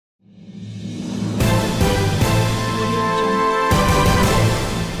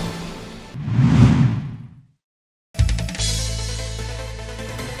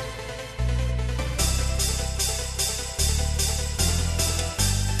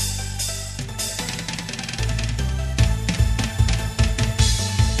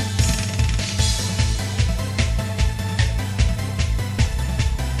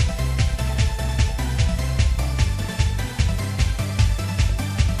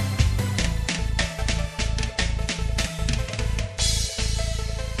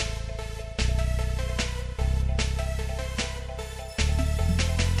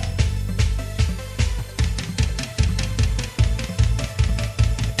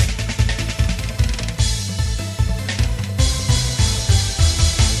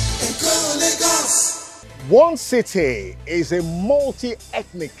One city is a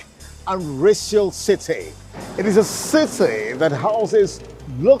multi-ethnic and racial city. It is a city that houses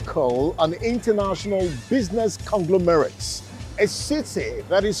local and international business conglomerates. A city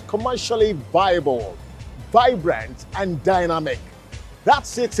that is commercially viable, vibrant, and dynamic. That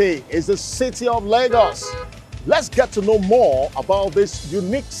city is the city of Lagos. Let's get to know more about this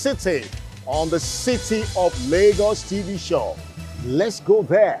unique city on the City of Lagos TV show. Let's go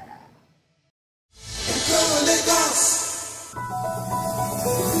there.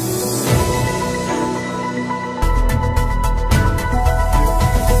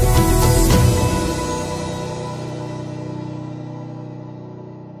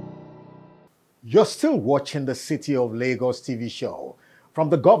 You're still watching the City of Lagos TV show. From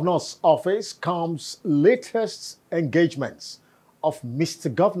the governor's office comes latest engagements of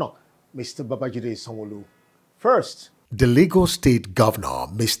Mr. Governor, Mr. Babajide Sanwo-Olu. First, the Lagos State Governor,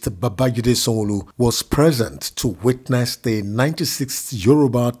 Mr. Babajide Sanwo-Olu, was present to witness the 96th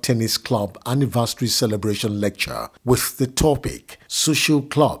Yoruba Tennis Club Anniversary Celebration Lecture with the topic Social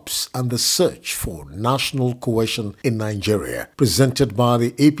Clubs and the Search for National Cohesion in Nigeria, presented by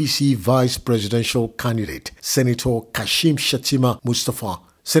the APC Vice Presidential Candidate, Senator Kashim Shettima Mustapha.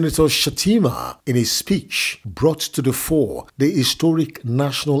 Senator Shettima, in his speech, brought to the fore the historic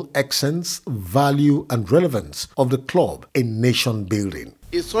national essence, value and relevance of the club in nation building.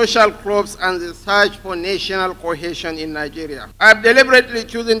 The social clubs and the search for national cohesion in Nigeria. I have deliberately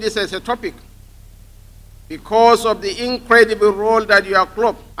chosen this as a topic because of the incredible role that your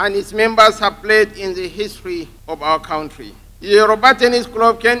club and its members have played in the history of our country. The Yoruba Tennis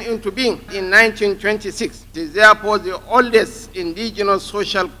Club came into being in 1926. It is therefore the oldest indigenous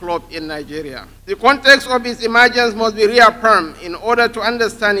social club in Nigeria. The context of its emergence must be reaffirmed in order to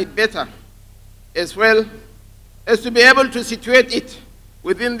understand it better, as well as to be able to situate it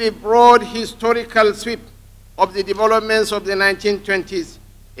within the broad historical sweep of the developments of the 1920s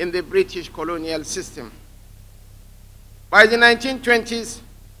in the British colonial system. By the 1920s,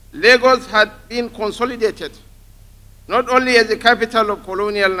 Lagos had been consolidated not only as the capital of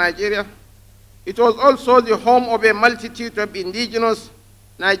colonial Nigeria, it was also the home of a multitude of indigenous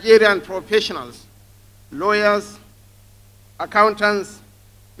Nigerian professionals, lawyers, accountants,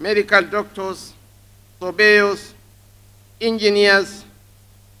 medical doctors, surveyors, engineers,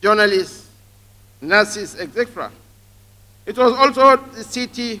 journalists, nurses, etc. It was also the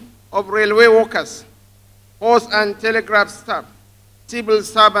city of railway workers, post and telegraph staff, civil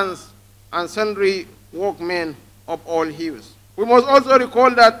servants, and sundry workmen of all hues. We must also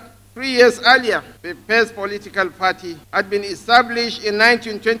recall that 3 years earlier, the first political party had been established in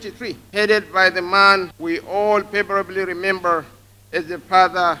 1923, headed by the man we all favorably remember as the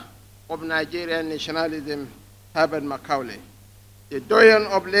father of Nigerian nationalism, Herbert Macaulay, the doyen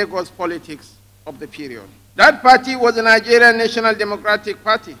of Lagos politics of the period. That party was the Nigerian National Democratic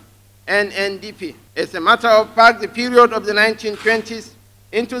Party, NNDP. As a matter of fact, the period of the 1920s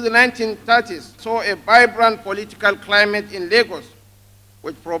into the 1930s saw a vibrant political climate in Lagos,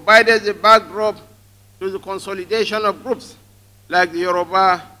 which provided the backdrop to the consolidation of groups like the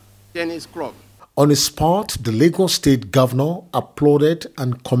Yoruba Tennis Club. On his part, the Lagos State Governor applauded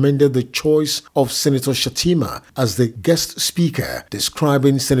and commended the choice of Senator Shettima as the guest speaker,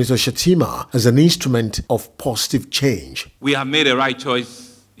 describing Senator Shettima as an instrument of positive change. We have made a right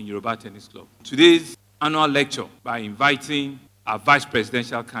choice in Yoruba Tennis Club. Today's annual lecture, by inviting our vice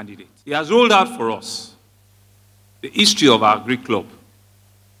presidential candidate, he has rolled out for us the history of our Greek club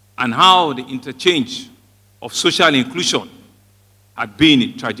and how the interchange of social inclusion had been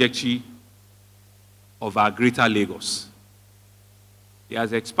a trajectory of our greater Lagos. He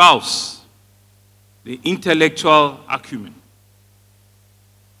has espoused the intellectual acumen,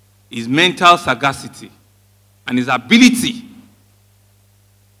 his mental sagacity, and his ability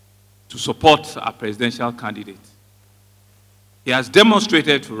to support our presidential candidate. He has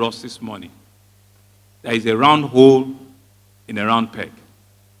demonstrated to us this morning there is a round hole in a round peg.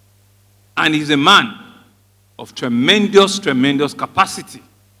 And he's a man of tremendous, tremendous capacity.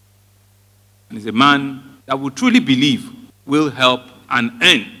 And he's a man that we truly believe will help and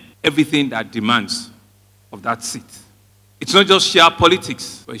earn everything that demands of that seat. It's not just sheer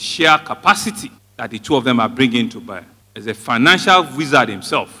politics, but sheer capacity that the two of them are bringing to bear. As a financial wizard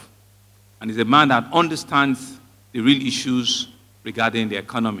himself, and he's a man that understands the real issues regarding the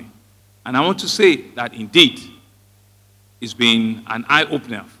economy. And I want to say that indeed, it's been an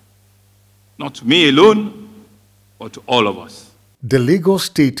eye-opener, not to me alone, but to all of us. The Lagos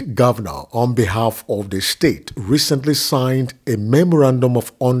State Governor, on behalf of the state, recently signed a memorandum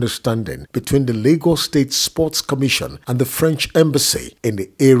of understanding between the Lagos State Sports Commission and the French Embassy in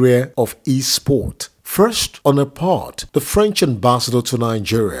the area of e-sport. First, on her part, the French ambassador to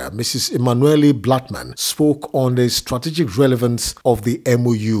Nigeria, Mrs. Emmanuelle Blattman, spoke on the strategic relevance of the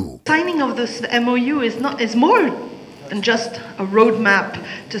MOU. Signing of this MOU is more than just a roadmap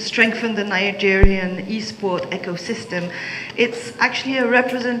to strengthen the Nigerian e-sport ecosystem. It's actually a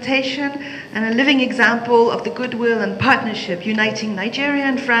representation and a living example of the goodwill and partnership uniting Nigeria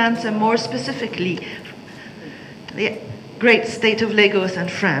and France, and more specifically, the great state of Lagos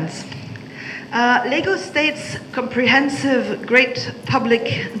and France. Lagos State's comprehensive great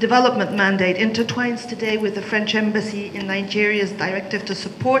public development mandate intertwines today with the French Embassy in Nigeria's directive to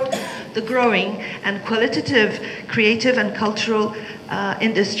support the growing and qualitative creative and cultural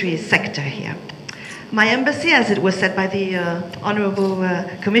industry sector here. My embassy, as it was said by the Honorable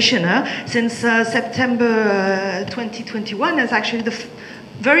Commissioner, since September 2021 is actually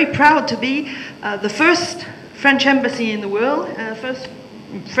very proud to be the first French embassy in the world, first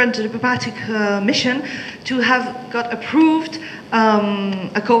French diplomatic mission to have got approved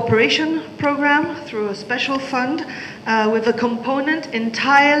a cooperation program through a special fund with a component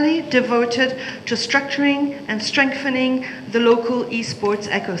entirely devoted to structuring and strengthening the local esports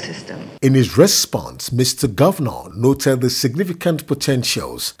ecosystem. In his response, Mr. Governor noted the significant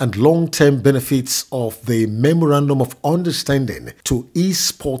potentials and long-term benefits of the Memorandum of Understanding to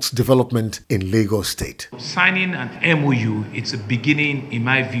esports development in Lagos State. Signing an MOU, it's a beginning, in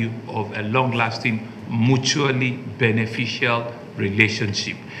my view, of a long-lasting, mutually beneficial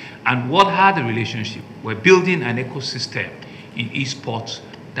relationship. And what are the relationship? We're building an ecosystem in esports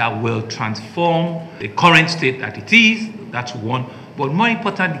that will transform the current state that it is. That's one. But more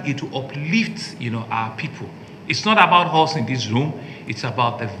importantly, it will uplift, our people. It's not about us in this room. It's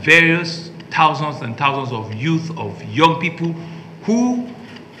about the various thousands and thousands of youth, of young people who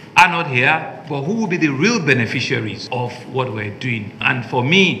are not here, but who will be the real beneficiaries of what we're doing. And for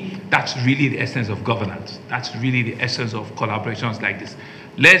me, that's really the essence of governance. That's really the essence of collaborations like this.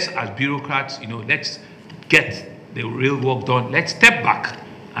 Let's, as bureaucrats, let's get the real work done. Let's step back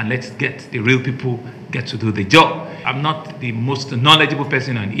and let's get the real people get to do the job. I'm not the most knowledgeable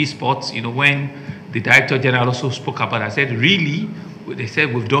person on esports. When the Director General also spoke about it, I said, really? They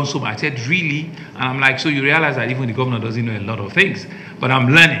said, we've done so much. I said, really? And I'm like, so you realize that even the governor doesn't know a lot of things. But I'm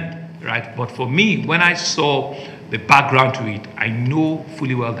learning, right? But for me, when I saw the background to it, I know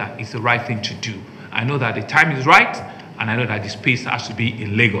fully well that it's the right thing to do. I know that the time is right, and I know that the space has to be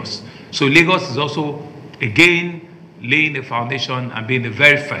in Lagos. So Lagos is also, again, laying the foundation and being the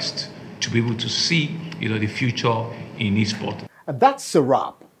very first to be able to see, the future in esports. And that's a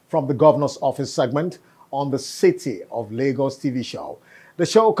wrap from the Governor's Office segment on the City of Lagos TV show. The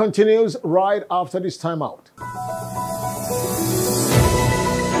show continues right after this time out.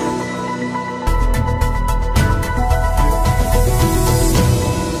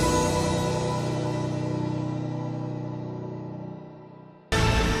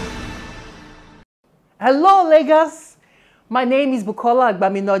 Hello, Lagos. My name is Bukola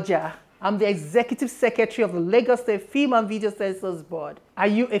Agbaminoja. I'm the Executive Secretary of the Lagos State Film and Video Censors Board. Are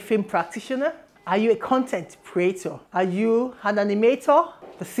you a film practitioner? Are you a content creator? Are you an animator?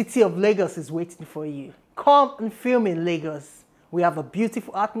 The City of Lagos is waiting for you. Come and film in Lagos. We have a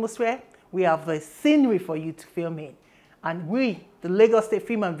beautiful atmosphere. We have a scenery for you to film in. And we, the Lagos State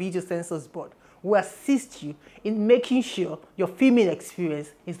Film and Video Censors Board, will assist you in making sure your filming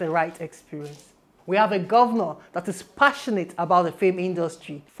experience is the right experience. We have a governor that is passionate about the film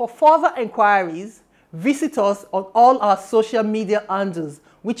industry. For further inquiries, visit us on all our social media handles,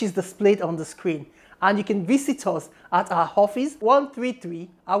 which is displayed on the screen. And you can visit us at our office, 133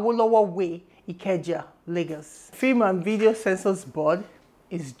 Awolowo Way, Ikeja, Lagos. Film and Video Censors Board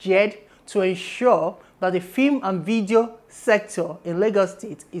is geared to ensure that the film and video sector in Lagos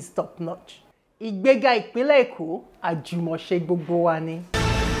State is top-notch. Ìgbéga ìpínlẹ̀ Èkó, àjùmọ̀ṣe gbogbo wa ni.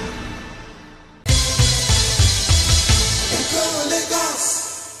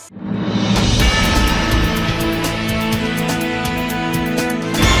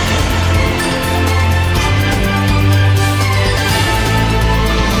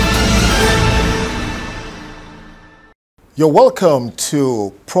 You're welcome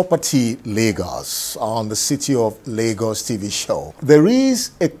to Property Lagos on the City of Lagos TV show. There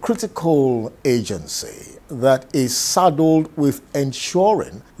is a critical agency that is saddled with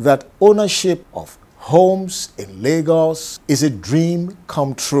ensuring that ownership of Homes in Lagos is a dream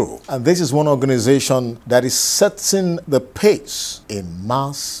come true. And this is one organization that is setting the pace in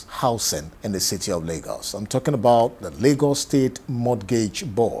mass housing in the city of Lagos. I'm talking about the Lagos State Mortgage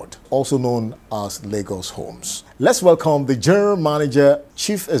Board, also known as Lagos Homes. Let's welcome the General Manager,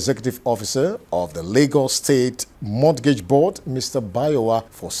 Chief Executive Officer of the Lagos State Mortgage Board, Mr. Bayowa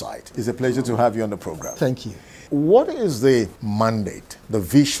Forsyth. It's a pleasure to have you on the program. Thank you. What is the mandate, the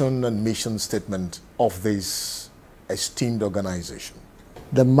vision and mission statement of this esteemed organization?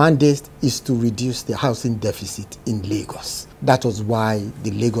 The mandate is to reduce the housing deficit in Lagos. That was why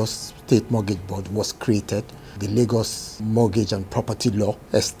the Lagos State Mortgage Board was created. The Lagos Mortgage and Property Law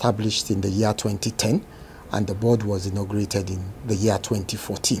established in the year 2010, and the board was inaugurated in the year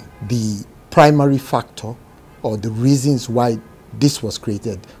 2014. The primary factor or the reasons why this was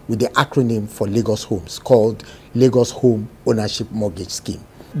created with the acronym for Lagos Homes called Lagos Home Ownership Mortgage Scheme.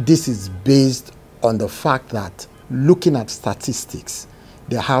 This is based on the fact that, looking at statistics,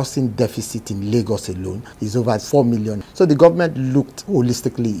 the housing deficit in Lagos alone is over 4 million. So the government looked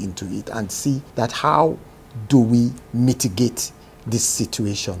holistically into it and see that how do we mitigate this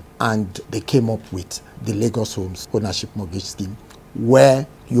situation, and they came up with the Lagos Homes Ownership Mortgage Scheme, where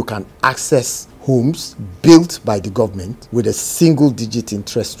you can access homes built by the government with a single-digit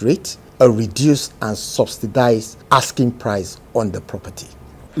interest rate, a reduced and subsidized asking price on the property.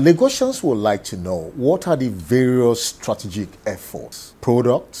 Lagosians would like to know, what are the various strategic efforts,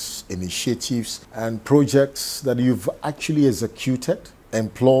 products, initiatives, and projects that you've actually executed,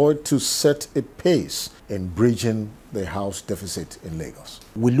 employed to set a pace in bridging the house deficit in Lagos?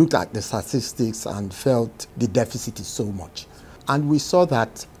 We looked at the statistics and felt the deficit is so much. And we saw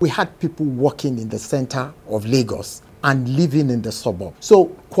that we had people working in the center of Lagos and living in the suburb. So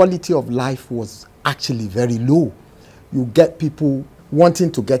quality of life was actually very low. You get people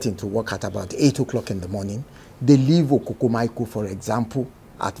wanting to get into work at about 8 o'clock in the morning. They leave Okokomaiko, for example,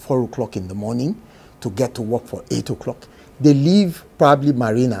 at 4 o'clock in the morning to get to work for 8 o'clock. They leave probably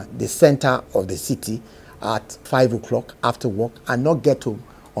Marina, the center of the city, at 5 o'clock after work and not get home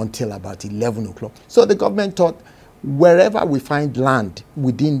until about 11 o'clock. So the government thought, wherever we find land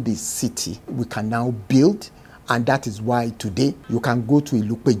within the city, we can now build, and that is why today you can go to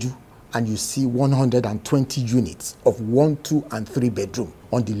Ilupeju and you see 120 units of 1, 2, and 3 bedroom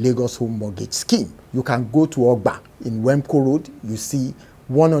on the Lagos Home Mortgage Scheme. You can go to Ogba in Wemko Road, you see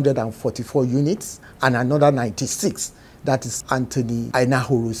 144 units and another 96. That is Anthony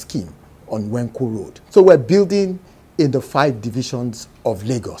Ainahoro Scheme on Wemko Road. So we're building in the 5 divisions of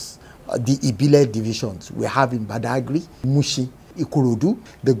Lagos. The Ibile divisions we have in Badagry, Mushi, Ikorodu.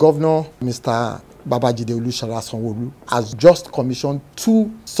 The governor, Mr. Babajide Olusola Sanwo-Olu, has just commissioned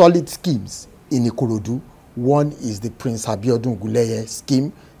 2 solid schemes in Ikorodu. One is the Prince Abiodun Guleye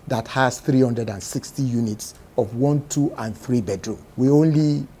scheme that has 360 units of 1, 2, and 3 bedroom. We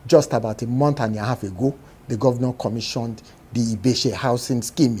only, just about a month and a half ago, the governor commissioned the Ibeshe housing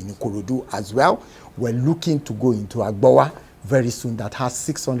scheme in Ikorodu as well. We're looking to go into Agbowa very soon that has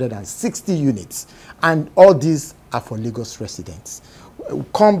 660 units, and all these are for Lagos residents. We'll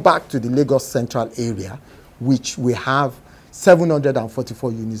come back to the Lagos Central area, which we have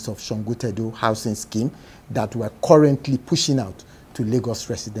 744 units of Shongutedo housing scheme that we're currently pushing out to Lagos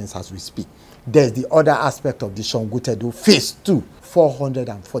residents as we speak. There's the other aspect of the Shongutedo phase 2,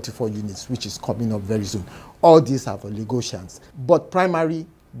 444 units, which is coming up very soon. All these are for Lagosians, but primarily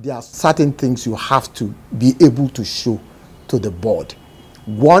there are certain things you have to be able to show to the board.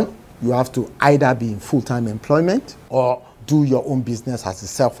 One, you have to either be in full-time employment or do your own business as a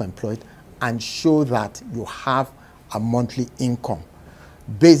self-employed and show that you have a monthly income.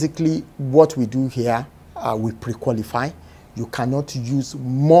 Basically, what we do here, we pre-qualify. You cannot use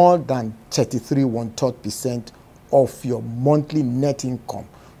more than 33 1/3% of your monthly net income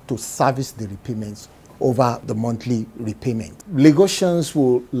to service the repayments over the monthly repayment. Lagosians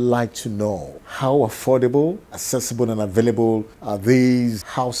would like to know how affordable, accessible, and available are these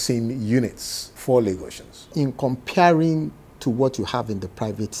housing units for Lagosians? In comparing to what you have in the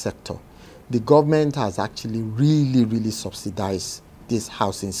private sector, the government has actually really subsidized these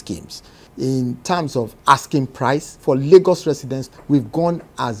housing schemes. In terms of asking price, for Lagos residents, we've gone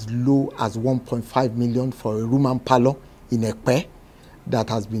as low as 1.5 million for a room and parlor in Ekpe that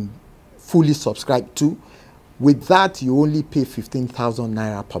has been fully subscribed to. With that, you only pay 15,000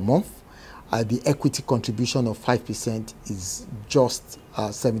 naira per month. The equity contribution of 5% is just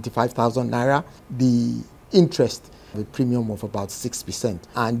 75,000 naira. The interest, a premium of about 6%,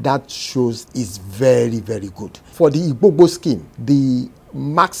 and that shows is very good. For the Igbobo scheme, the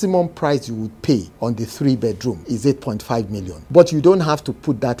maximum price you would pay on the 3 bedroom is 8.5 million, but you don't have to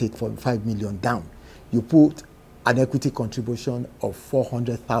put that 8.5 million down. you put an equity contribution of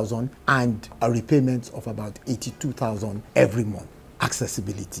 400,000 and a repayment of about 82,000 every month.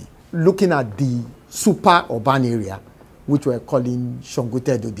 Accessibility. Looking at the super urban area, which we're calling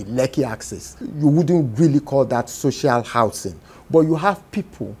Shongotedo, the Lekki axis, you wouldn't really call that social housing. But you have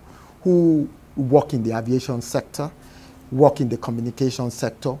people who work in the aviation sector, work in the communication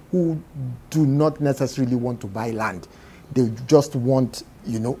sector, who do not necessarily want to buy land. They just want,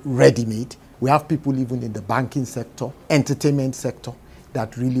 ready-made. We have people even in the banking sector, entertainment sector,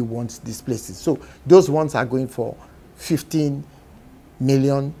 that really wants these places. So those ones are going for 15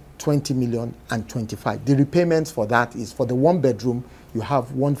 million, 20 million, and 25. The repayments for that is, for the one bedroom, you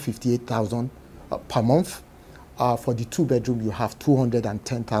have 158,000 per month. For the two bedroom, you have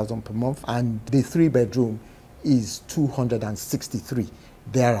 210,000 per month. And the three bedroom is 263,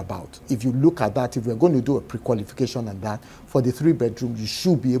 thereabout. If you look at that, if we're going to do a pre-qualification on that, for the three bedroom, you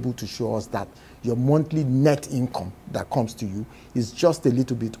should be able to show us that your monthly net income that comes to you is just a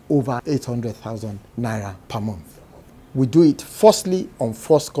little bit over 800,000 naira per month. We do it firstly on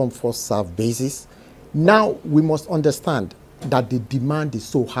first come, first serve basis. Now we must understand that the demand is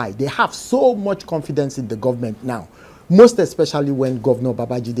so high. They have so much confidence in the government now, most especially when Governor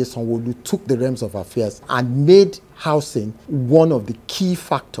Babajide Sanwo-Olu took the reins of affairs and made housing one of the key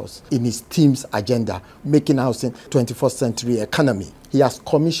factors in his team's agenda, making housing 21st century economy. He has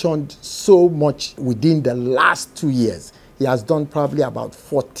commissioned so much within the last 2 years. He has done probably about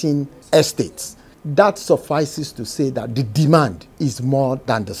 14 estates. That suffices to say that the demand is more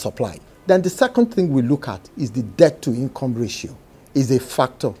than the supply. Then the second thing we look at is the debt to income ratio, is a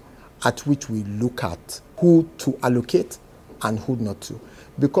factor at which we look at who to allocate and who not to.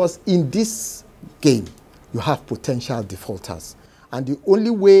 Because in this game, you have potential defaulters. And the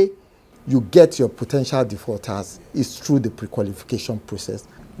only way you get your potential defaulters is through the pre-qualification process.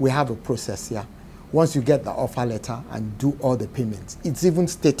 We have a process here. Once you get the offer letter and do all the payments, it's even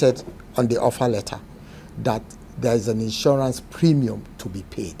stated on the offer letter that there is an insurance premium to be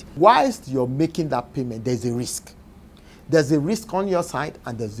paid. Whilst you're making that payment, there's a risk. There's a risk on your side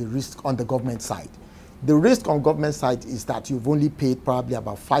and there's a risk on the government side. The risk on government side is that you've only paid probably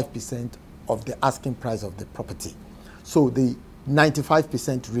about 5% of the asking price of the property. So the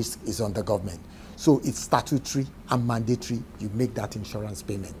 95% risk is on the government. So it's statutory and mandatory you make that insurance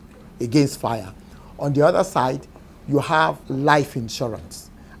payment against fire. On the other side, you have life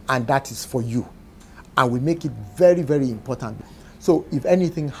insurance, and that is for you. And we make it very, very important. So if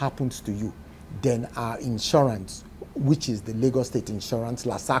anything happens to you, then our insurance, which is the Lagos State Insurance,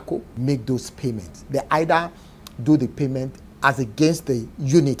 LASACO, make those payments. They either do the payment as against the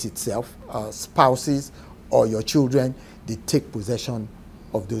unit itself, spouses or your children, they take possession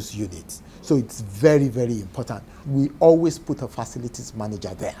of those units. So it's very, very important. We always put a facilities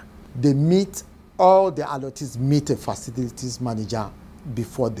manager there. They meet, all the allottees meet a facilities manager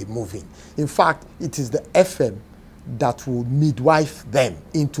before they move in. In fact, it is the FM that will midwife them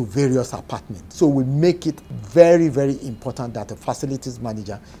into various apartments. So we make it very, very important that a facilities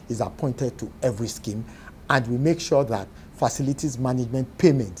manager is appointed to every scheme, and we make sure that facilities management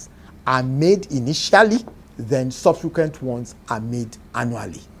payments are made initially, then subsequent ones are made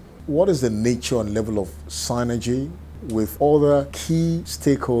annually. What is the nature and level of synergy with other key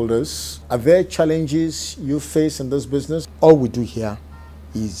stakeholders? Are there challenges you face in this business? All we do here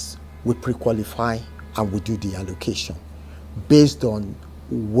is we pre-qualify and we do the allocation based on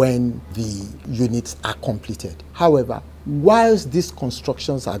when the units are completed. However, whilst these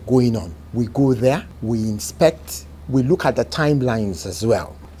constructions are going on, we go there, we inspect, we look at the timelines as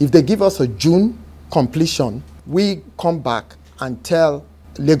well. If they give us a June completion, we come back and tell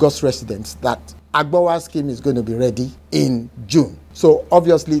Lagos residents that Agbawa scheme is going to be ready in June. So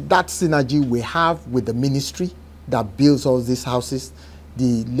obviously that synergy we have with the ministry that builds all these houses,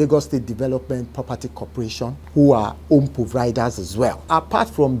 the Lagos State Development Property Corporation, who are home providers as well. Apart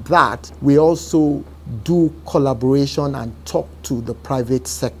from that, we also do collaboration and talk to the private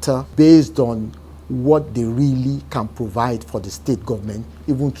sector based on what they really can provide for the state government,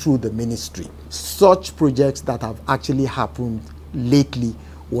 even through the ministry. Such projects that have actually happened lately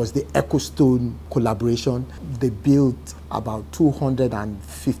was the Ecostone collaboration. They built about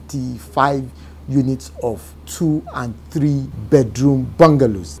 255 units of 2 and 3 bedroom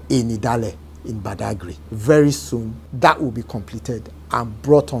bungalows in Idale, in Badagry. Very soon, that will be completed and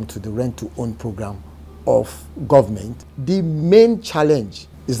brought onto the rent-to-own program of government. The main challenge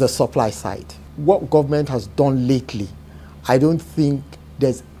is the supply side. What government has done lately, I don't think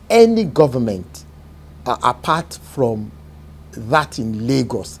there's any government apart from that in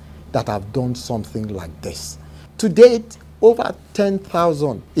Lagos that have done something like this. To date, over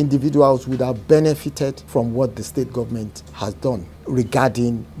 10,000 individuals would have benefited from what the state government has done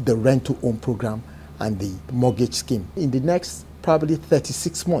regarding the rent-to-own program and the mortgage scheme. In the next probably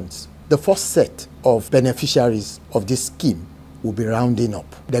 36 months, the first set of beneficiaries of this scheme will be rounding up.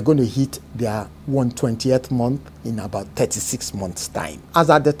 They're going to hit their 120th month in about 36 months' time. As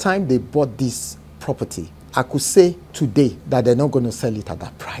at the time they bought this property, I could say today that they're not going to sell it at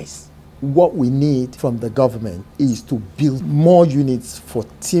that price. What we need from the government is to build more units for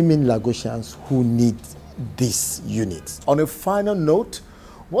teeming Lagosians who need these units. On a final note,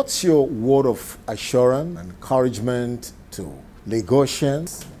 what's your word of assurance and encouragement to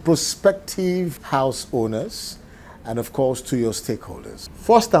Lagosians, prospective house owners, and of course to your stakeholders?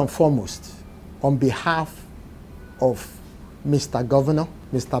 First and foremost, on behalf of Mr. Governor,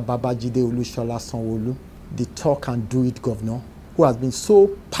 Mr. Babajide Olusola Sanwo-Olu, the talk and do it governor, who has been so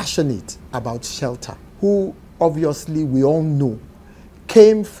passionate about shelter, who obviously we all know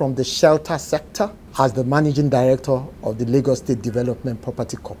came from the shelter sector as the managing director of the Lagos State Development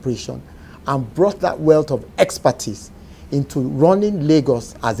Property Corporation, and brought that wealth of expertise into running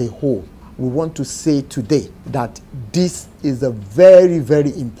Lagos as a whole. We want to say today that this is a very,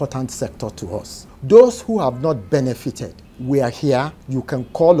 very important sector to us. Those who have not benefited, we are here. You can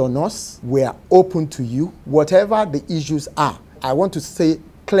call on us. We are open to you. Whatever the issues are, I want to say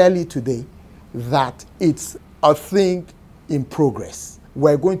clearly today that it's a thing in progress.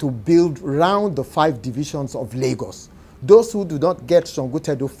 We're going to build round the 5 divisions of Lagos. Those who do not get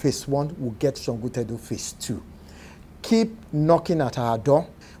Songotedo Phase 1 will get Songotedo Phase 2. Keep knocking at our door.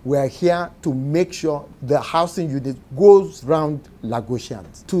 We are here to make sure the housing unit goes round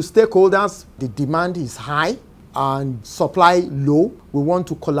Lagosians. To stakeholders, the demand is high and supply low. We want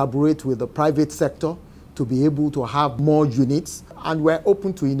to collaborate with the private sector to be able to have more units, and we're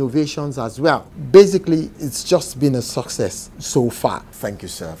open to innovations as well. Basically, it's just been a success so far. Thank you,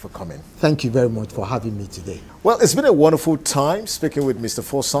 sir, for coming. Thank you very much for having me today. Well, it's been a wonderful time speaking with Mr.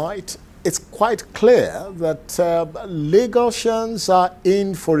 Forsyth. It's quite clear that Lagosians are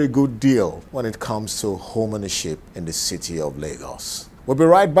in for a good deal when it comes to home ownership in the city of Lagos. We'll be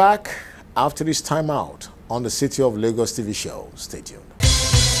right back after this time out on the City of Lagos TV show. Stay tuned.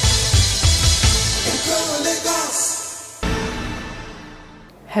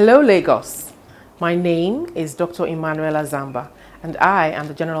 Hello Lagos, my name is Dr. Emmanuela Zamba and I am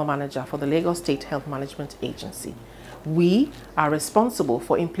the General Manager for the Lagos State Health Management Agency. We are responsible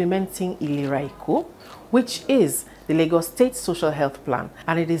for implementing Ilera Eko, which is the Lagos State Social Health Plan,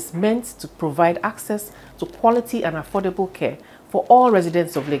 and it is meant to provide access to quality and affordable care for all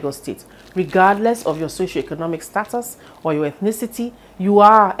residents of Lagos State. Regardless of your socioeconomic status or your ethnicity, you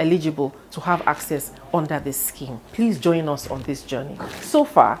are eligible to have access under this scheme. Please join us on this journey. So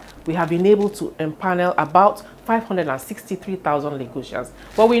far, we have been able to empanel about 563,000 Lagosians.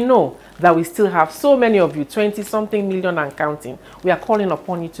 But we know that we still have so many of you, 20-something million and counting. We are calling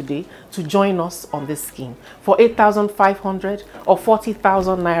upon you today to join us on this scheme. For 8,500 or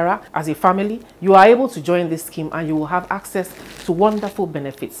 40,000 naira as a family, you are able to join this scheme and you will have access to wonderful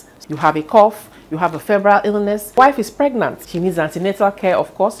benefits. You have a cough, you have a febrile illness, wife is pregnant, she needs antenatal care,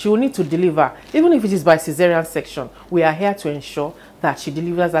 of course, she will need to deliver, even if it is by cesarean section. We are here to ensure that she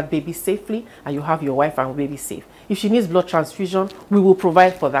delivers that baby safely and you have your wife and baby safe. If she needs blood transfusion, we will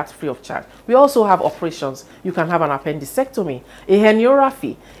provide for that free of charge. We also have operations. You can have an appendectomy, a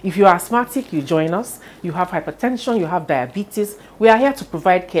herniorrhaphy. If you are asthmatic, you join us. You have hypertension, you have diabetes. We are here to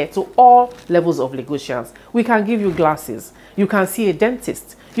provide care to all levels of Lagosians. We can give you glasses. You can see a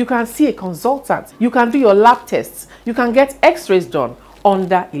dentist. You can see a consultant. You can do your lab tests. You can get x-rays done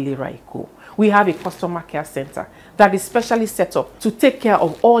under Ilera Eko. We have a customer care center that is specially set up to take care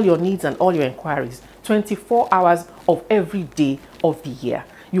of all your needs and all your inquiries 24 hours of every day of the year.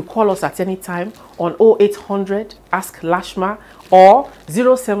 You call us at any time on 0800 Ask Lashma or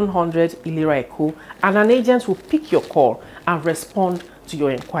 0700 Ilera Eko, and an agent will pick your call and respond to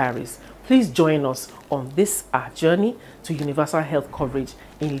your inquiries. Please join us on this journey to universal health coverage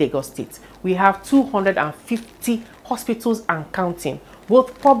in Lagos State. We have 250 hospitals and counting,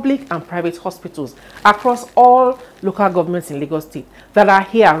 both public and private hospitals across all local governments in Lagos State that are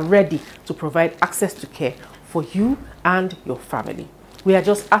here ready to provide access to care for you and your family. We are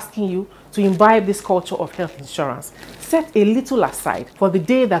just asking you to imbibe this culture of health insurance. Set a little aside for the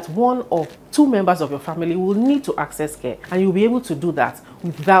day that one or two members of your family will need to access care, and you'll be able to do that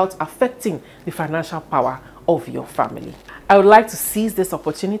without affecting the financial power of your family. I would like to seize this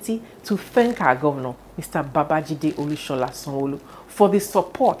opportunity to thank our governor, Mr. Babajide Olusola Sanwo-Olu, for the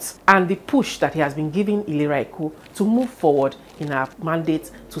support and the push that he has been giving Ilera Eko to move forward in our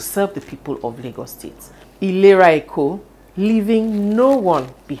mandate to serve the people of Lagos State. Ilera Eko leaving no one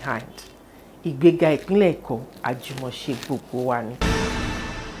behind. Ìgbéga ìpínlẹ̀ Èkó àjùmọ̀ṣe gbogbo wa ni.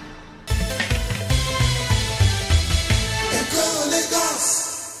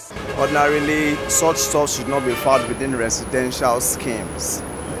 Ordinarily, such stuff should not be found within residential schemes.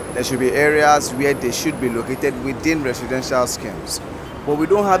 There should be areas where they should be located within residential schemes. But we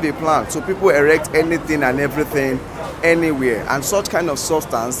don't have a plan, so people erect anything and everything anywhere, and such kind of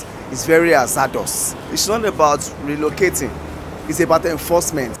substance is very hazardous. It's not about relocating, it's about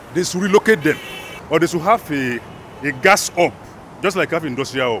enforcement. They should relocate them, or they should have a gas hub, just like have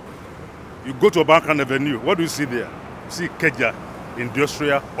industrial hub. You go to a Bankan Avenue, what do you see there? You see Keja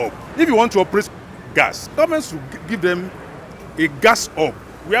industrial hub. If you want to operate gas, government should give them a gas hub,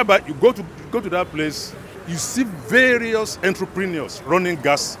 whereby you go to that place, you see various entrepreneurs running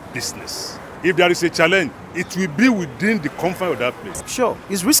gas business. If there is a challenge, it will be within the confines of that place. Sure,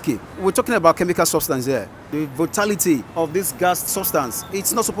 it's risky. We're talking about chemical substance here. The volatility of this gas substance,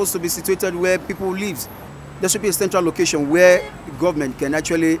 it's not supposed to be situated where people live. There should be a central location where the government can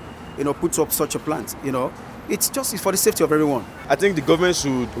actually, put up such a plant, It's just for the safety of everyone. I think the government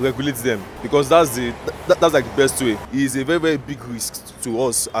should regulate them, because that's like the best way. It is a very, very big risk to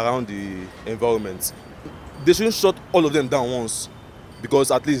us around the environment. They shouldn't shut all of them down once, because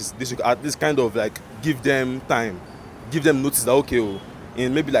at least they should kind of like give them time, give them notice that okay,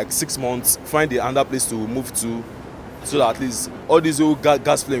 in maybe like 6 months, find another place to move to, so that at least all these old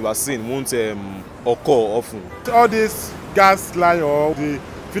gas flames we are seeing won't occur often. All this gas line or the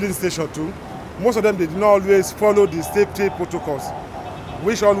filling station too, most of them, they do not always follow the safety protocols,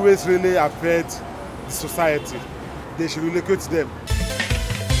 which always really affect the society. They should relocate them.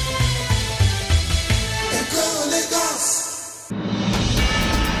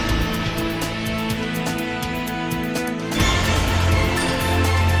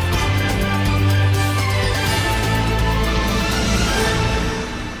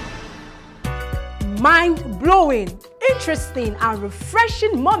 Mind-blowing, interesting and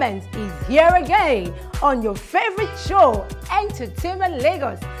refreshing moment is here again on your favorite show, Entertainment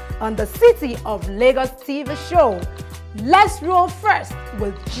Lagos, on the City of Lagos TV show. Let's roll first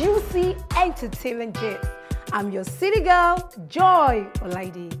with juicy entertainment gist. I'm your city girl, Joy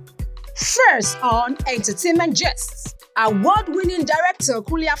Olaide. First on Entertainment Gist. Award-winning director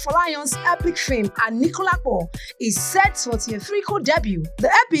Kunle Afolayan's epic film Anikulapo is set for theatrical debut. The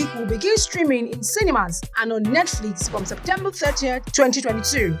epic will begin streaming in cinemas and on Netflix from September 30th,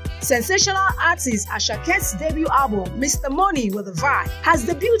 2022. Sensational artist Ashake's debut album, Mr. Money with a Vibe, has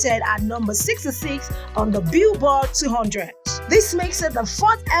debuted at number 66 on the Billboard 200. This makes it the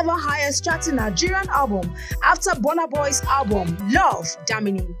 4th ever highest charting Nigerian album after Burna Boy's album, Love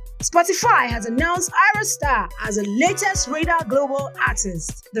Damini. Spotify has announced Ira Star as the latest Radar Global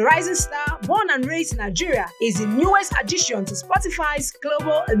artist. The rising star, born and raised in Nigeria, is the newest addition to Spotify's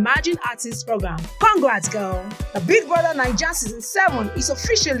Global Emerging Artists program. Congrats, girl! The Big Brother Naija Season 7 is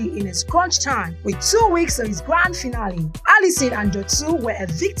officially in its crunch time, with 2 weeks of its grand finale. Allison and Jotu were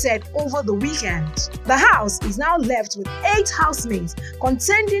evicted over the weekend. The house is now left with 8 housemates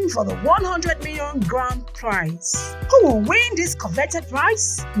contending for the 100 million grand prize. Who will win this coveted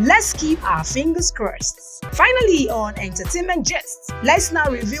prize? Let's keep our fingers crossed. Finally, on Entertainment Gist, let's now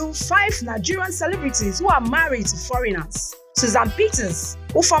review 5 Nigerian celebrities who are married to foreigners. Susan Peters,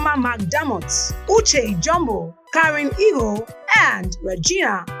 Ufoma McDermott, Uche Jumbo, Karen Iho, and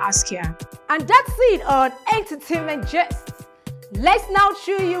Regina Askia. And that's it on Entertainment Gist. Let's now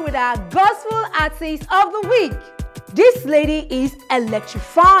cheer you with our Gospel Artist of the Week. This lady is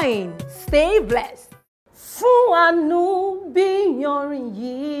electrifying. Stay blessed. Fún àánú bí yanrìn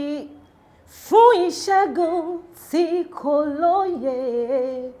yìí, fún ìṣẹ́gun tí kò lóye,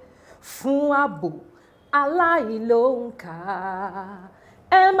 fún ààbò aláìlóǹkà.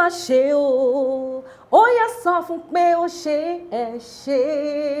 Ẹ má ṣe o, ó yá sọ fún pé ó ṣe ẹ ṣe,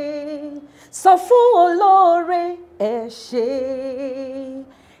 sọ fún olóore ẹ ṣe,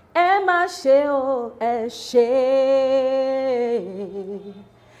 ẹ má ṣe o ẹ ṣe.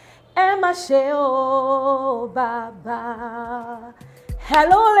 Emma Sheo Baba.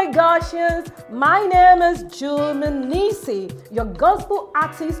 Hello Lagosians, my name is Jumanisi, your Gospel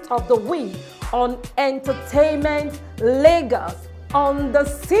Artist of the Week on Entertainment Lagos on the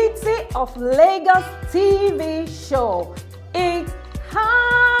City of Lagos TV show. It's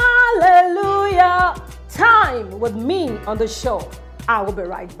Hallelujah time with me on the show. I will be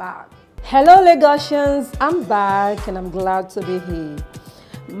right back. Hello Lagosians, I'm back and I'm glad to be here.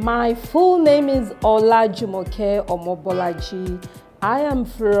 My full name is Olajumoke Omobolaji. I am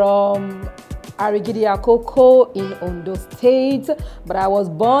from Arigidi Akoko in Ondo State, but I was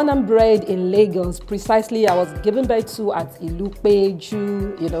born and bred in Lagos. Precisely, I was given birth to at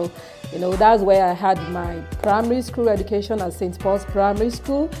Ilupeju, you know, that's where I had my primary school education at St. Paul's Primary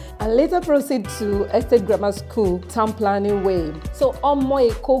School and later proceed to Estate Grammar School, Town Planning Way. So, Omo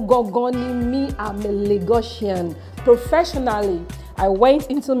Eko Gogoni, me, I'm a Lagosian. Professionally, I went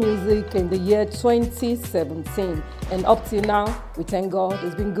into music in the year 2017, and up till now, we thank God,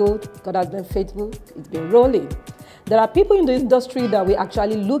 it's been good, God has been faithful, it's been rolling. There are people in the industry that we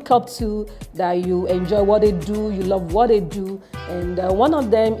actually look up to, that you enjoy what they do, you love what they do, and one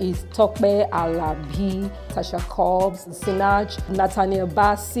of them is Tokbe Alabi, Tasha Cobbs, Sinach, Nathaniel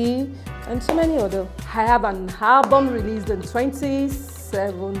Bassi, and so many others. I have an album released in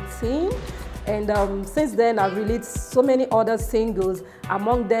 2017. And since then, I've released so many other singles.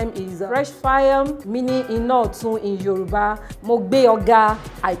 Among them is Fresh Fire, Mini Inotun in Yoruba, Mogbe Oga,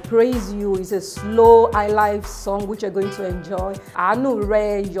 I Praise You. It's a slow high life song which you're going to enjoy. Anu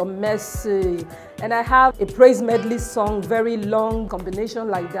Re, Your Mercy. And I have a praise medley song, very long combination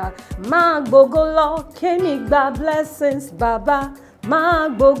like that. Ma Gbogolo, Kemi Gba Blessings, Baba. Ma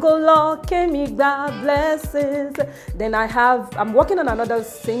Gbogolo, Kemi Gba Blessings. Then I'm working on another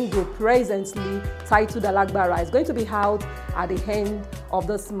single presently titled Alagbara. It's going to be out at the end of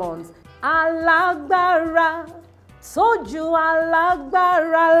this month. Alagbara, Toju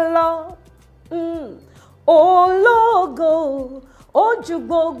Alagbara lo. Ologo, Oju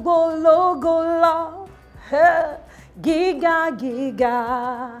gbogbo logo lo. Giga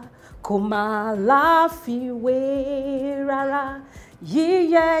giga, kò má láfiwé rárá.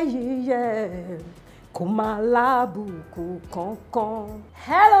 Yeah, Kumalabuku Konkon.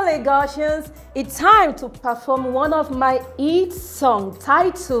 Hello Lagosians, it's time to perform one of my hit songs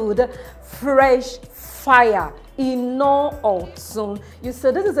titled Fresh Fire. Ino Otun. You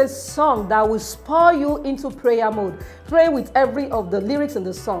see, this is a song that will spur you into prayer mode. Pray with every of the lyrics in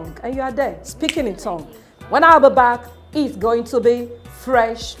the song, and you are there, speaking in tongue. When I'll be back, it's going to be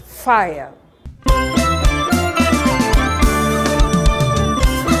Fresh Fire.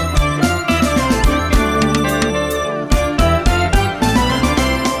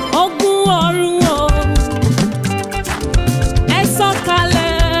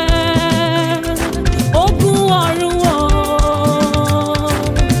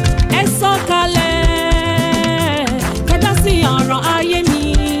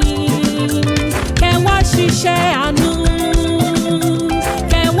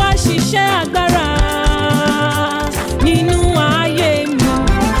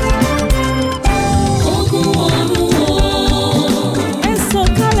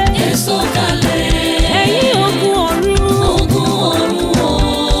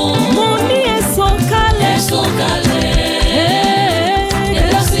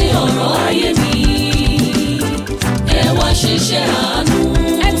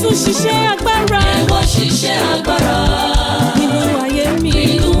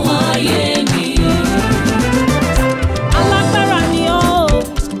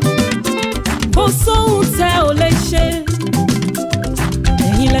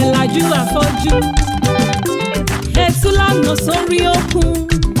 Sórí òkun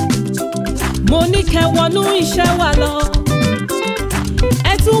mo ní kẹ́ wọnú iṣẹ́ wa lọ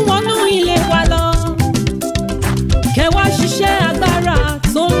ẹ tún wọnú ilé wa lọ kẹ́ wá ṣiṣẹ́ agbára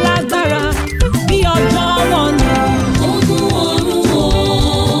tó lágbára bí ọjọ́ wọn nù. Ogun ọ̀run o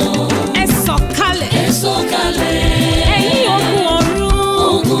ẹ sọ̀kalẹ̀ ẹ̀yin ogun ọ̀run o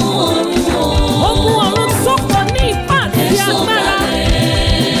ogun ọ̀run tó pọ̀ ní ipá àti agbára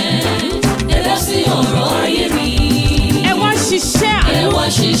ẹ dá sí ọ̀rọ̀ ayé mi. Ẹ wá ṣiṣẹ́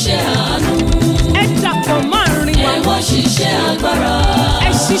àánú. Ẹ dàpọ̀ máa rìn wá. Ẹ wá ṣiṣẹ́ agbára. Ẹ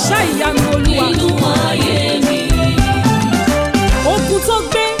ṣiṣẹ́ ìyanu Olúwa. Nínú ayé mi. Ogun tó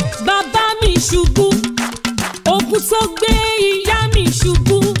gbé bàbá mi ṣubú. Ogun tó gbé ìyá mi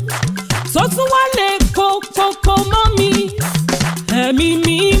ṣubú. Tó tún wá lè kókókó mọ́ mi. Ẹ̀mí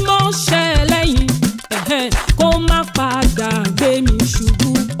mímọ́ ṣẹ́ lẹ́yìn. Kó má padà gbé mi ṣubú.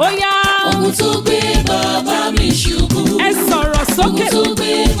 Ó yá. Ogun tó gbé bàbá mi ṣubú. Ẹ sọ̀rọ̀ sókè. Ogun tó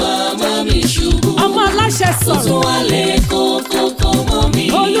gbé bàbá mi ṣubú. Ọmọ aláṣẹ sọ̀rọ̀. Ó tún wá lé kókókó mọ́ mi.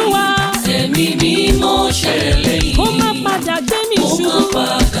 Olúwa. Ẹ̀mí mímọ́ ṣẹlẹ̀ yìí. Ó má padà gbé mi ṣubú. Ó má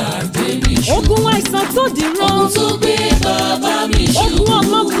padà gbé mi ṣubú. Ogun àìsàn tó dìran. Ogun tó gbé bàbá mi ṣubú. Ogun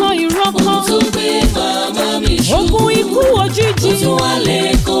ọlọ́kan ìrọ́kan. Ogun tó gbé bàbá mi ṣubú. Ogun ikú òjijì. Ó tún wá lé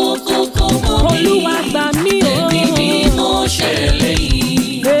kókókó mọ́ mi. Olúwa gbà mí o. Ẹ̀mí mímọ́ ṣẹlẹ̀ yìí.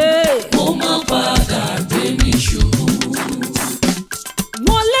 Ó má padà gbé mi ṣubú.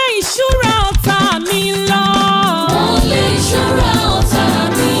 Wọlé ìṣúra ọ̀tá mi lọ. Wọlé ìṣúra ọ̀tá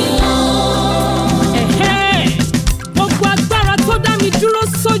mi lọ.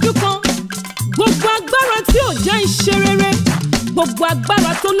 gbogbo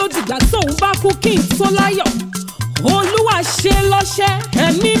agbára tó lódìgbà tóun bá kú kí n tó láyọ̀. Olúwa ṣe lọ́ṣẹ́,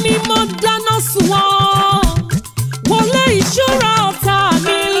 ẹ̀mí mímọ́ dáná sun wọ́n. Wọlé ìṣúra ọ̀tá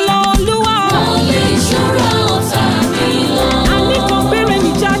mi lọ, Olúwa. Wọlé ìṣúra ọ̀tá mi lọ. Àní kò gbére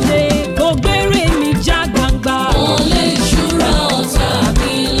mi jáde, kò gbére mi já gbangba. Wọlé ìṣúra ọ̀tá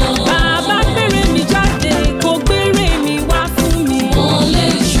mi lọ. Bàbá gbére mi jáde, kò gbére mi wá fún mi. Wọlé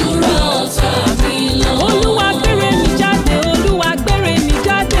ìṣúra ọ̀tá mi lọ. Olúwa gbére mi jáde, Olúwa gbére mi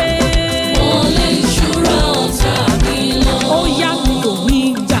jáde. Wọlé ìṣúra ọ̀tá mi lọ. Ó yá mi ò ní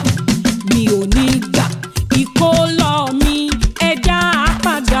gbà, mi ò ní gbà. Ìkólọ mi ẹ̀dá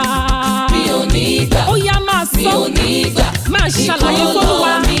padà. Mi ò ní gbà. Ó yá máa sọ. Mi ò ní gbà. Máa ṣàlàyé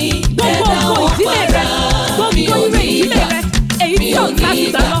fọ́lùwà. Gbogbo ògo ìdílé rẹ̀, gbogbo ire ìdílé rẹ̀, èyí tí ọ̀tá ti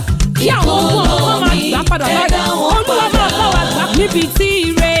gbà lọ. Kí àwọn ọmọ ọmọ máa gbà padà báyìí. Olúwa máa bá wa gbà níbi tí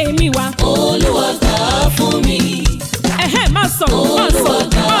ire mi wà. Olúwa gbà fún mi. Máa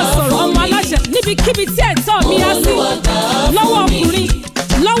sọ̀rọ̀ ọmọ aláṣẹ níbikíbi tí ẹ̀tọ́ mi á sí. Lọ́wọ́ ọkùnrin,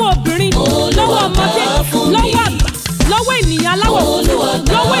 lọ́wọ́ obìnrin, lọ́wọ́ ọmọdé, lọ́wọ́ àgbà, lọ́wọ́ ènìyàn aláwọ̀ funfun,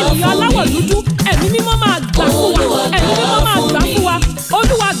 lọ́wọ́ ènìyàn aláwọ̀ dúdú. Ẹ̀mí mímọ́ máa gbà fún wa, ẹ̀mí mímọ́ máa gbà fún wa.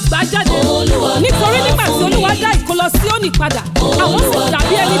 Olúwa gbà jáde. Nítorí nígbà tí Olúwa dá ìkólọ Síónì padà, àwọn sì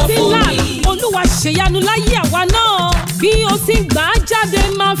dàbí ẹni tí ń láàlá. Olúwa ṣèyanu láyé àwa náà. Bí o ti gbà á jáde,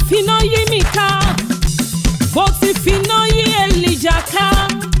 máa finá yí mi ká. Bó ti finá yí Èlíjà ká,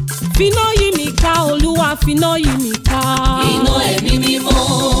 finá yí mi ká, Olúwa finá yí mi ká. Iná ẹ̀mí mímọ́,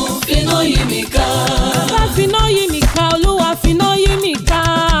 finá yí mi ká. Bàbá finá yí mi ká, Olúwa finá yí mi ká.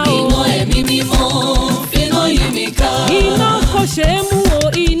 Iná ẹ̀mí mímọ́, finá yí mi ká. Iná kò ṣeé mú o,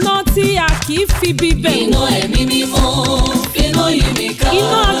 iná tí a kì í fi bíbẹ̀. Iná ẹ̀mí mímọ́, finá yí mi ká.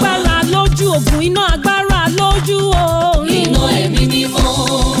 Iná agbára lójú ogun, iná agbára lójú oorun. Iná ẹ̀mí mímọ́,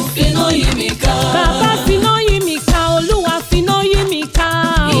 finá yí mi ká. Bàbá finá yí mi ká, Olúwa finá yí mi ká.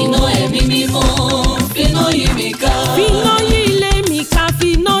 Iná ẹ̀mí mímọ́, finá yí mi ká. Finá yí ilé mi ká,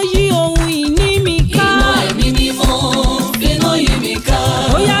 finá yí ohun ìní mi ká. Iná ẹ̀mí mímọ́, finá yí mi ká.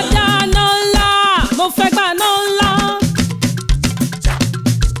 Ó yá dáná ńlá, mo fẹ́ gbaná ńlá.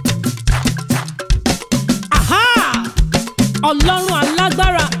 Àhá! Ọlọ́run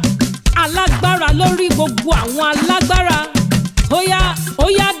alágbára, alágbára lórí gbogbo àwọn alágbára. Ó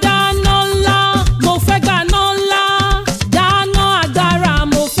yá dáná ńlá, mo fẹ́ gbaná ńlá. Dáná agbára,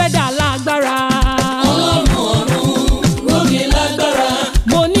 mo fẹ́ dà lágbára. Ọlọ́run ọ̀run, ró mi lágbára.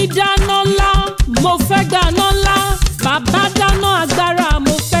 Mo ní dáná ńlá, mo fẹ́ gbaná ńlá. Bàbá dáná agbára,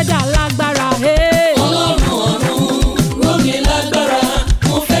 mo fẹ́ dà lágbára. Ọlọ́run ọ̀run, ró mi lágbára.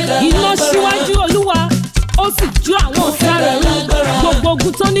 Mo fẹ́ dà lágbára. Iná síwájú Olúwa, ó sì jó àwọn ọ̀tá rẹ̀ rú. Gbogbo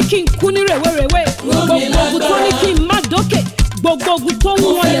ogun tó ní kí n kú ní rèwerèwe. Gbogbo ogun tó ní kí n má dókè. Gbogbo ogun tó ń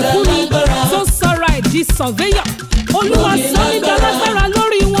wọlé fún mi tó sọra ẹ̀ di surveyor. Olúwa sọ mí dálágbára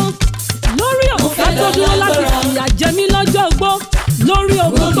lórí wọn. Lórí ọ̀tá tó dúró láti fìyà jẹ mí lọ́jọ́ ogbó. Lórí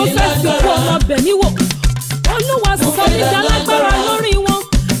ogun tó fẹ́ sìnkú ọmọ bẹ̀ mí wò. Olúwa sọ mí dálágbára lórí wọn.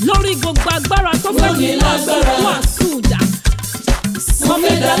 Lórí gbogbo agbára tó fẹ́ kí n lọ sìnkú àsùdà. Sọ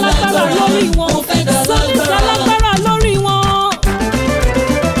mí dálágbára lórí wọn. Sọ mí dálágbára lórí wọn.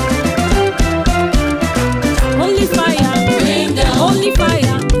 Only fire, rain down. Only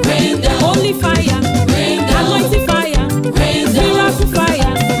fire, rain down. Only fire, rain down. Anointing fire, rain down. Miracle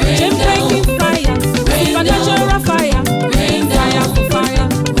fire, chain breaking fire, supernatural fire, rain down. Fire,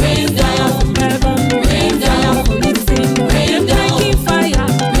 rain down. From heaven, rain down. For lifting, rain down. Chain breaking fire,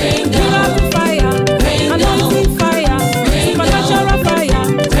 rain down. Miracle fire, rain down. Anointing fire, supernatural fire,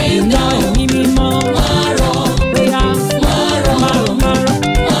 rain down. Maro,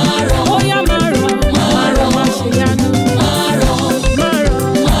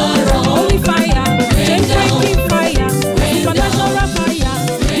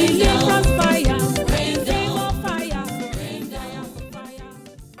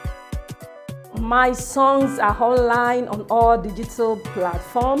 My songs are online on all digital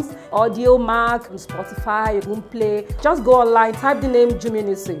platforms, Audiomack, Spotify, Boomplay. Just go online, type the name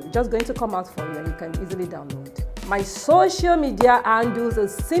Juminisi. Just going to come out for you and you can easily download. My social media handles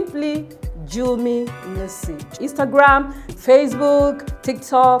is simply Juminisi. Instagram, Facebook,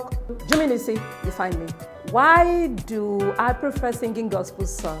 TikTok, Juminisi, you find me. Why do I prefer singing gospel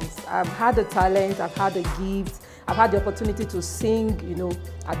songs? I've had the talent, I've had the gift, I've had the opportunity to sing,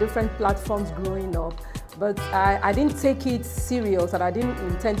 at different platforms growing up. But I didn't take it serious and I didn't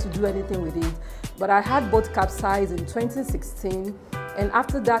intend to do anything with it. But I had both capsized in 2016. And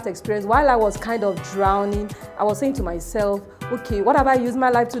after that experience, while I was kind of drowning, I was saying to myself, okay, what have I used my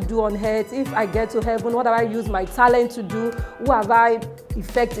life to do on earth? If I get to heaven, what have I used my talent to do? Who have I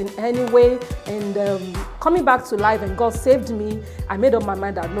affected in any way? And coming back to life and God saved me, I made up my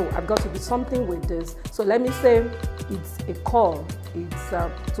mind that no, I've got to do something with this. So let me say it's a call. It's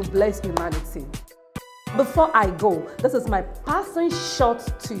to bless humanity. Before I go, this is my passing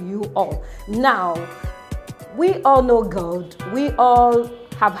shot to you all. Now, we all know God. We all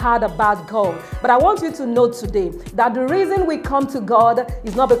have heard about God. But I want you to know today that the reason we come to God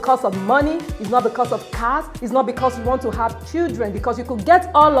is not because of money, it's not because of cars, it's not because you want to have children, because you could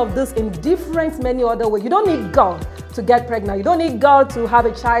get all of this in different many other ways. You don't need God to get pregnant. You don't need God to have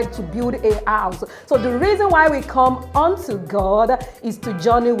a child, to build a house. So the reason why we come unto God is to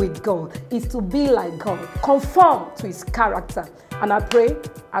journey with God, is to be like God, conform to His character. And I pray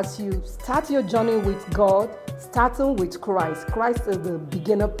as you start your journey with God, starting with Christ. Christ is the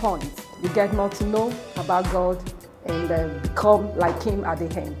beginner point. You get more to know about God and become like Him at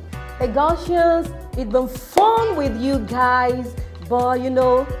the end. Hey Gaussians, it's been fun with you guys, but you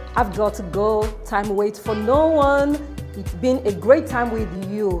know, I've got to go. Time waits for no one. It's been a great time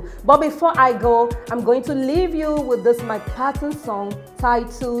with you. But before I go, I'm going to leave you with this my pattern song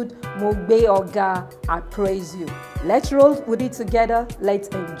titled Mogbe Oga, I Praise You. Let's roll with it together. Let's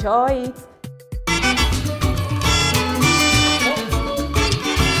enjoy it.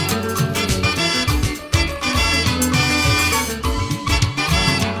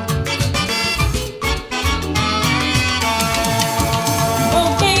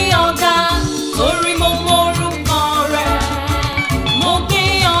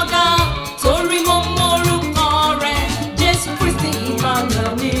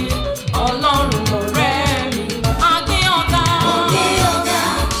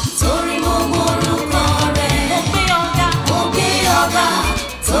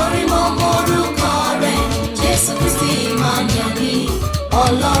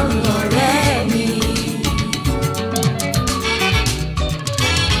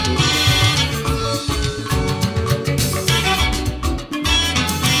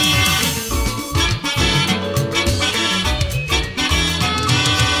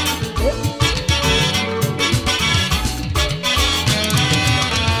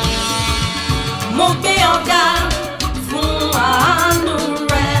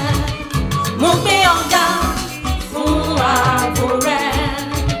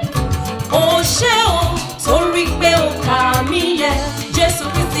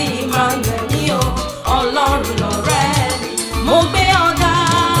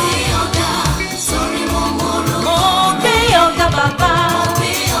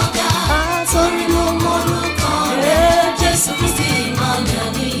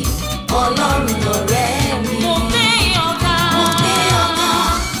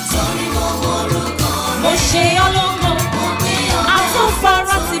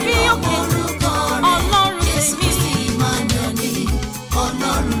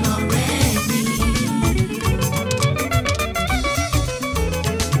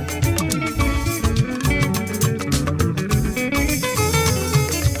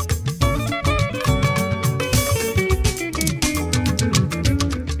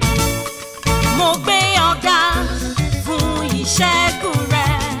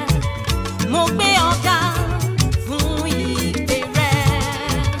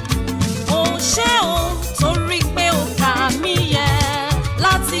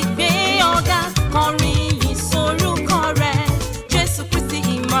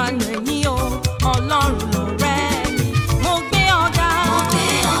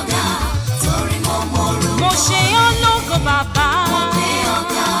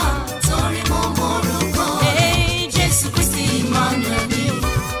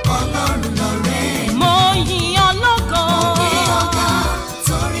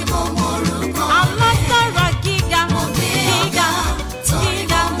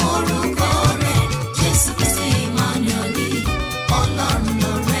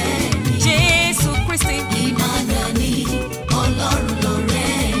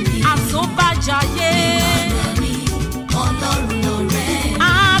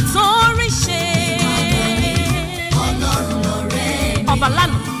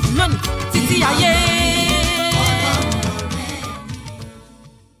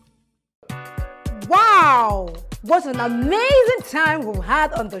 Wow! What an amazing time we've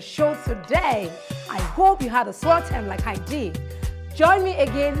had on the show today. I hope you had a swell time like I did. Join me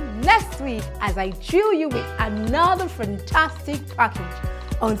again next week as I chill you with another fantastic package.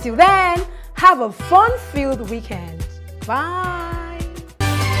 Until then, have a fun-filled weekend. Bye!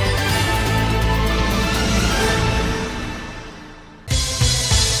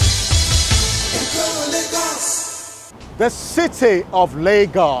 The city of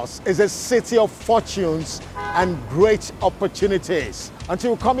Lagos is a city of fortunes and great opportunities.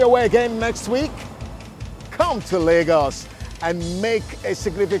 Until we come your way again next week, come to Lagos and make a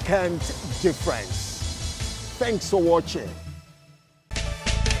significant difference. Thanks for watching.